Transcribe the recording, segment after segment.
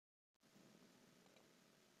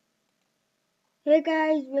Hey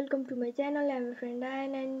guys, welcome to my channel. I'm your friend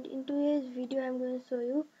Diane, and in today's video I'm going to show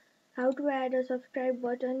you how to add a subscribe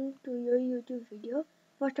button to your YouTube video.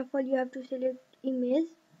 First of all, you have to select image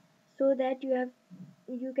so that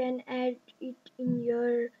you can add it in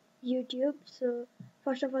your YouTube. So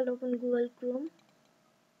first of all, open Google Chrome,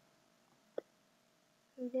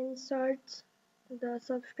 and then search the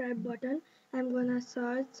subscribe button. I'm gonna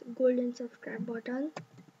search golden subscribe button.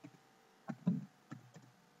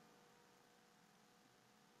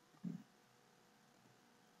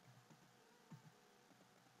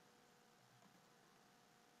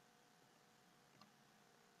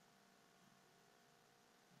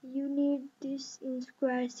 You need this in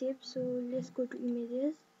square shape, so let's go to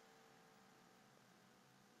images.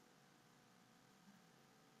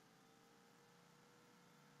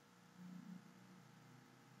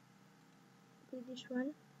 Okay, this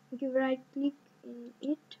one. Give right click in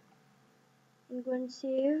it and go and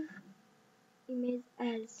save image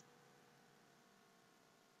as.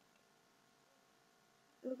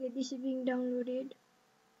 Okay, this is being downloaded.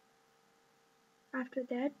 After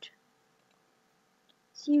that,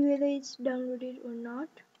 see whether it's downloaded or not.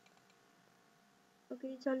 Okay,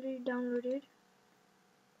 it's already downloaded.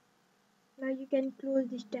 Now you can close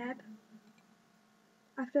this tab.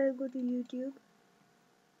 After, go to YouTube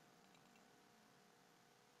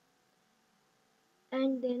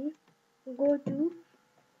and then go to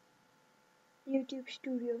YouTube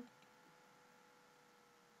Studio.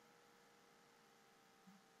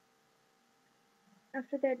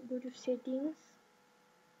 After that, go to settings,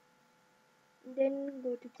 then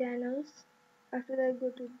go to channels. After that, go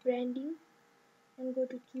to branding and go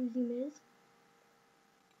to choose image.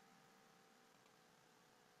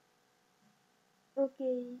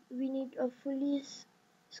 Okay, we need a fully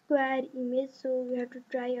square image, so we have to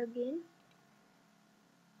try again.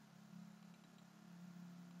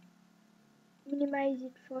 Minimize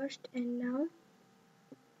it first, and now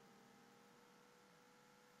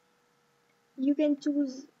you can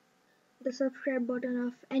choose the subscribe button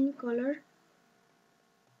of any color.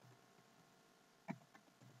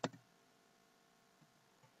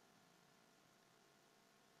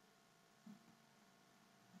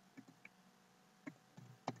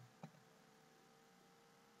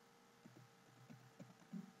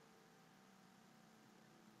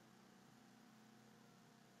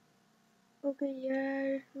 Okay,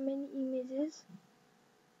 here are many images,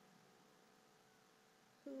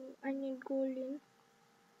 so I need golden.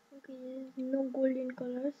 Okay, there is no golden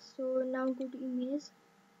colors, so now go to image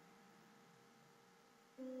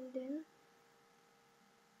and then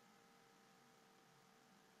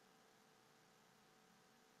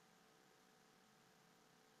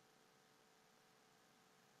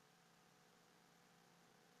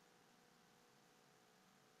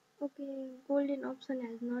okay, golden option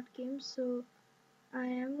has not came, so I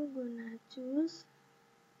am gonna choose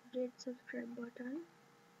red subscribe button.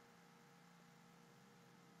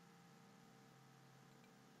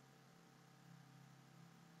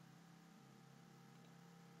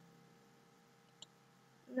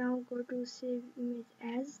 Now go to save image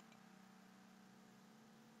as.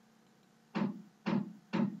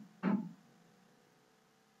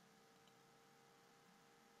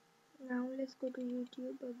 Now let's go to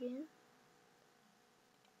YouTube again,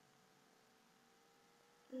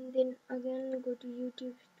 and then again go to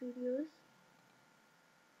YouTube Studios.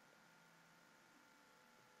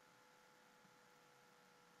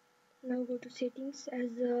 Now go to settings as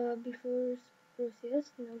before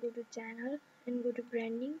process. Now go to channel and go to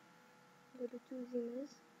branding. Go to choose image.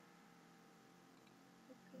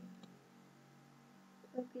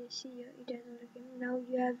 Okay, see here it has already came. Now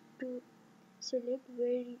you have to select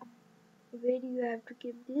where you have to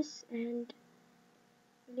keep this, and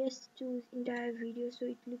let's choose entire video so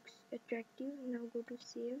it looks attractive. Now go to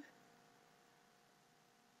save.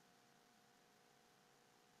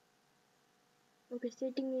 Okay,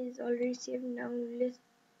 setting is already saved. Now let's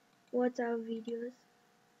watch our videos.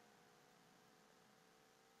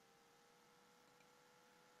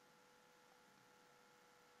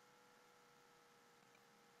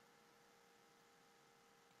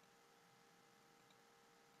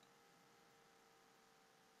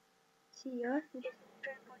 See here.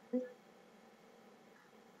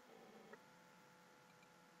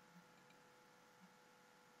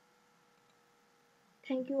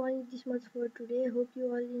 Thank you all this much for today. Hope you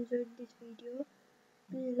all enjoyed this video.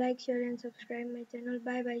 Please like, share and subscribe my channel.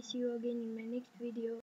 Bye bye. See you again in my next video.